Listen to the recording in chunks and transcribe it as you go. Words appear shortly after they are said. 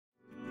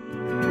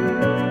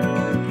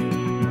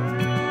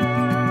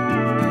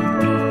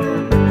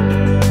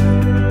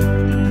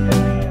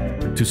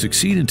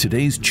succeed in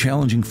today's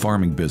challenging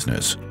farming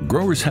business,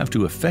 growers have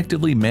to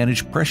effectively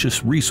manage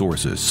precious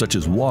resources such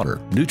as water,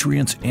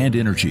 nutrients, and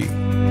energy.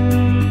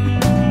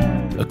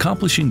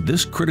 Accomplishing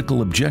this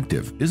critical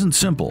objective isn't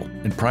simple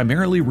and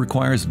primarily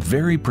requires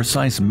very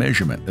precise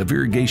measurement of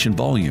irrigation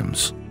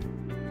volumes.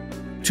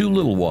 Too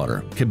little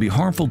water can be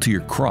harmful to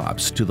your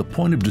crops to the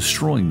point of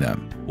destroying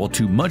them, while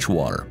too much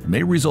water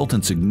may result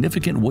in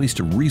significant waste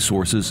of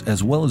resources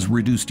as well as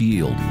reduced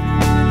yield.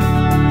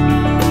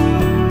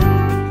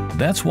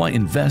 That's why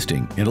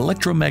investing in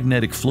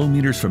electromagnetic flow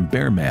meters from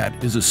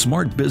BearMad is a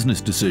smart business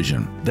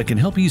decision that can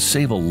help you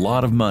save a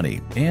lot of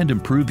money and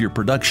improve your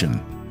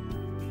production.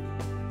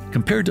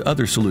 Compared to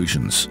other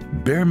solutions,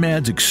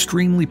 BearMad's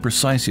extremely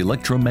precise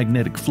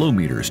electromagnetic flow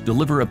meters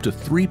deliver up to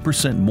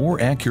 3% more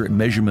accurate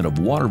measurement of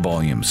water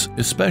volumes,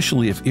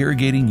 especially if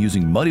irrigating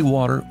using muddy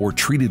water or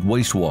treated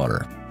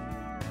wastewater.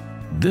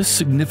 This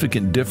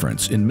significant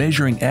difference in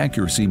measuring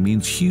accuracy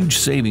means huge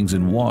savings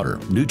in water,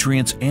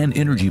 nutrients, and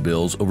energy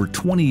bills over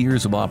 20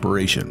 years of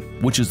operation,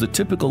 which is the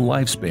typical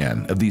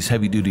lifespan of these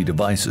heavy-duty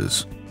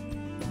devices.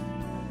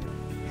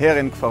 Here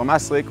in Kfar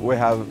Masrik, we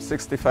have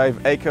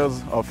 65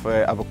 acres of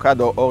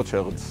avocado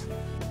orchards.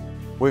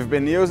 We've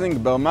been using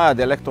BearMad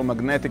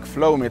electromagnetic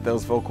flow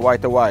meters for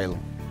quite a while.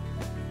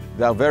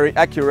 They are very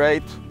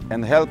accurate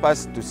and help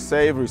us to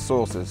save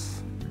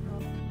resources.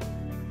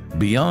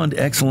 Beyond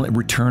excellent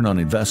return on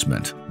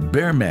investment,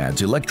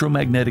 BearMad's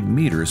electromagnetic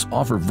meters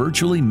offer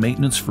virtually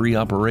maintenance-free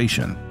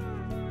operation.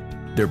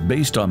 They're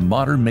based on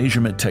modern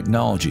measurement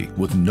technology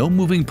with no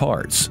moving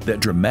parts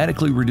that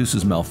dramatically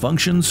reduces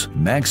malfunctions,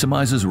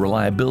 maximizes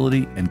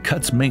reliability, and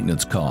cuts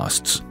maintenance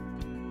costs.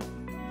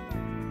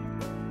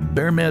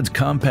 BearMad's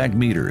compact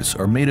meters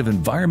are made of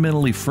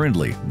environmentally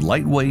friendly,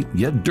 lightweight,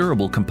 yet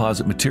durable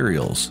composite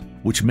materials,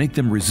 which make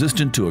them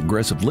resistant to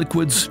aggressive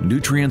liquids,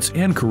 nutrients,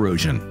 and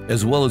corrosion,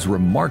 as well as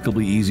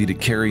remarkably easy to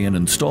carry and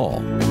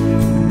install.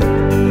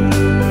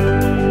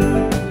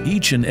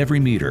 Each and every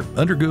meter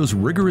undergoes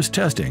rigorous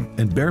testing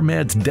and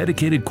BearMad's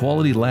dedicated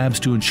quality labs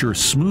to ensure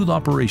smooth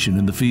operation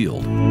in the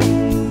field.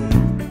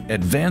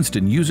 Advanced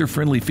and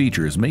user-friendly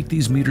features make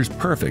these meters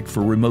perfect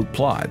for remote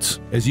plots,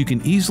 as you can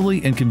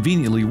easily and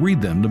conveniently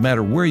read them no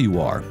matter where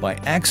you are by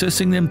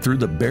accessing them through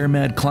the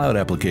BearMad Cloud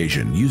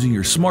application using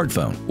your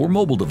smartphone or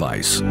mobile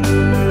device.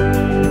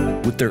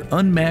 With their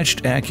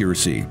unmatched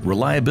accuracy,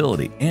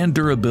 reliability, and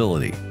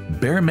durability,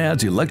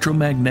 BearMad's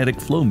electromagnetic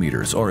flow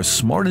meters are a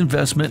smart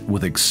investment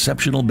with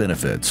exceptional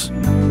benefits.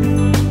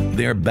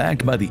 They are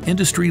backed by the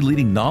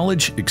industry-leading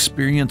knowledge,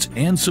 experience,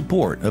 and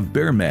support of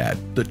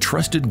BearMad, the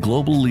trusted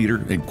global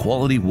leader in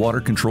quality water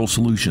control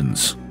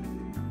solutions.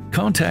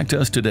 Contact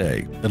us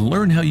today and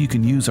learn how you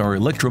can use our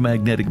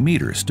electromagnetic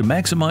meters to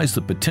maximize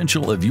the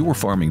potential of your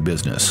farming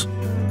business.